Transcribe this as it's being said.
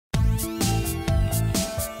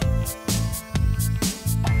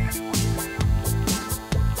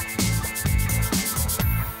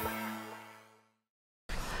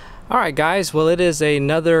Alright guys, well it is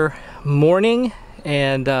another morning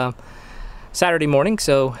and Saturday morning,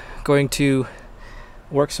 so going to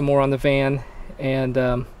work some more on the van. And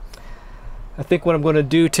I think what I'm going to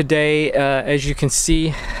do today, as you can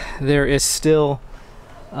see, there is still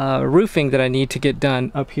roofing that I need to get done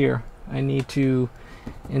up here. I need to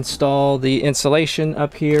install the insulation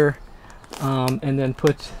up here and then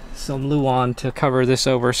put some Luan to cover this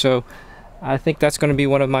over. So I think that's going to be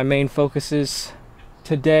one of my main focuses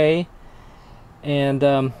today.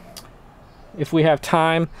 And if we have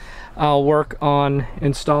time, I'll work on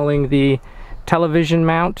installing the television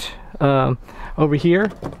mount over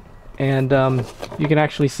here. And you can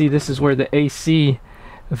actually see this is where the AC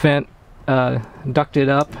vent ducted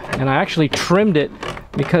up, and I actually trimmed it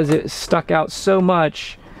because it stuck out so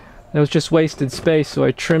much. It was just wasted space, so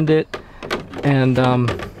I trimmed it. And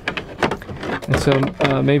so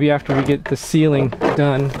maybe after we get the ceiling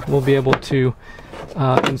done, we'll be able to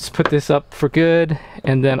put this up for good,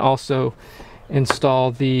 and then also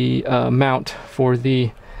install the mount for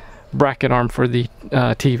the bracket arm for the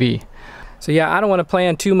TV. So yeah, I don't want to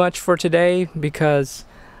plan too much for today because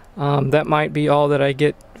that might be all that I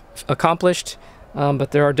get accomplished,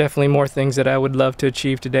 but there are definitely more things that I would love to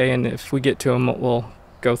achieve today, and if we get to them, we'll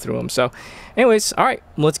go through them. So anyways, all right,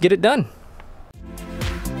 let's get it done.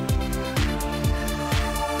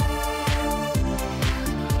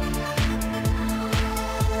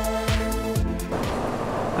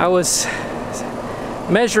 I was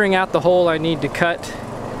measuring out the hole I need to cut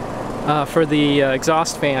for the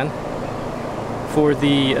exhaust fan for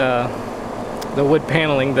the wood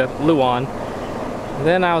paneling, the Luan. And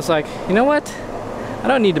then I was like, you know what? I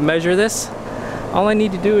don't need to measure this. All I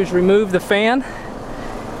need to do is remove the fan,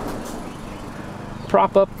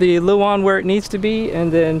 prop up the Luan where it needs to be,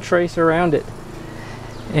 and then trace around it.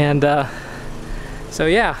 And so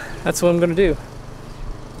yeah, that's what I'm gonna do.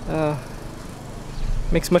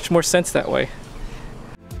 Makes much more sense that way.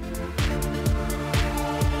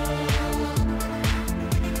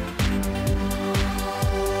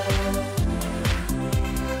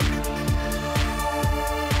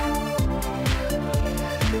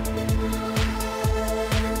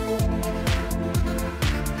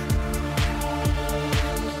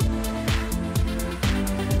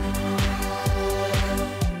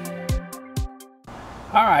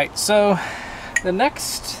 All right, so the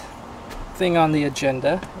next thing on the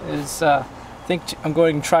agenda is I think I'm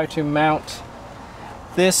going to try to mount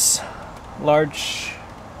this large,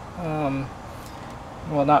 well,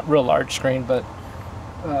 not real large screen, but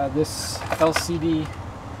this LCD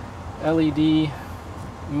LED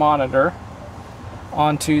monitor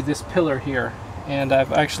onto this pillar here. And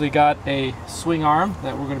I've actually got a swing arm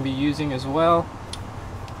that we're going to be using as well,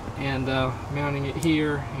 and mounting it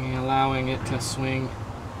here and allowing it to swing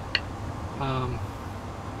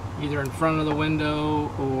either in front of the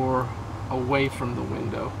window or away from the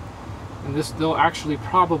window. And this, they'll actually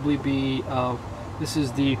probably be, this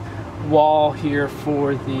is the wall here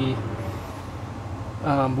for the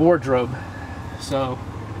wardrobe. So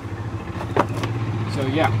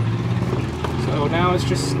yeah. So now it's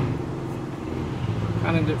just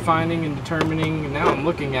kind of defining and determining, and now I'm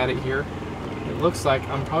looking at it here. It looks like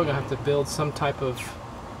I'm probably gonna have to build some type of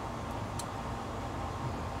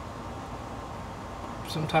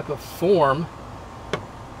form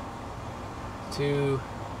to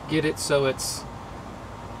get it so it's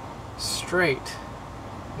straight,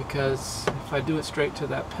 because if I do it straight to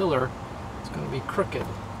that pillar, it's going to be crooked.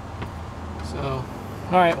 So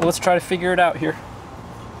alright, well, let's try to figure it out here.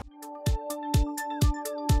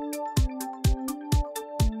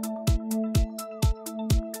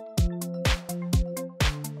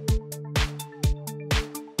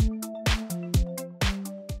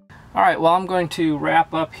 Alright, well, I'm going to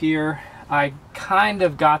wrap up here. I kind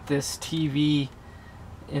of got this TV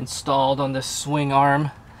installed on this swing arm.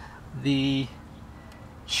 The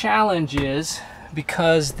challenge is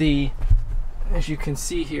because as you can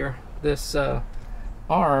see here, this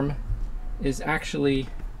arm is actually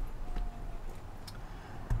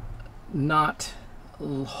not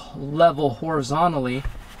level horizontally.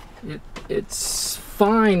 It's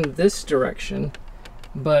fine this direction,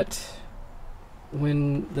 but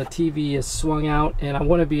when the TV is swung out, and I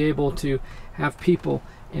want to be able to have people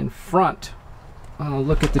in front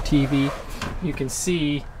look at the TV, you can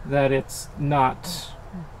see that it's not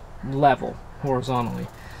level horizontally.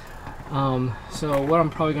 So what I'm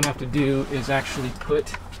probably going to have to do is actually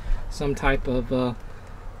put some type of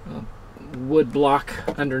wood block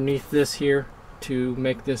underneath this here to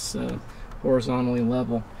make this horizontally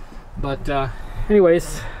level. But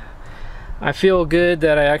anyways, I feel good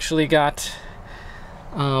that I actually got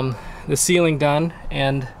the ceiling done,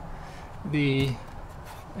 and the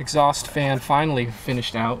exhaust fan finally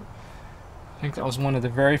finished out. I think that was one of the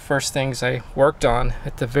very first things I worked on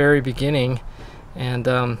at the very beginning, and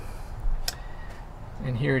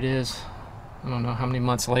here it is. I don't know how many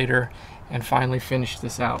months later, and finally finished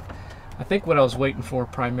this out. I think what I was waiting for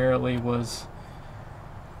primarily was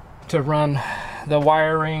to run the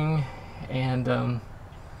wiring, and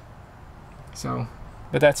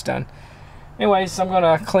but that's done. Anyways, I'm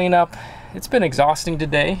gonna clean up. It's been exhausting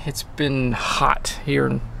today. It's been hot here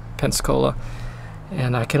in Pensacola,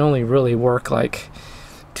 and I can only really work like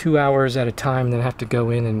 2 hours at a time, then have to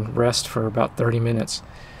go in and rest for about 30 minutes.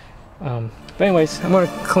 But anyways, I'm gonna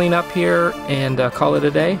clean up here and call it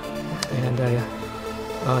a day, and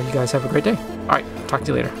you guys have a great day. All right, talk to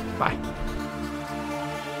you later. Bye.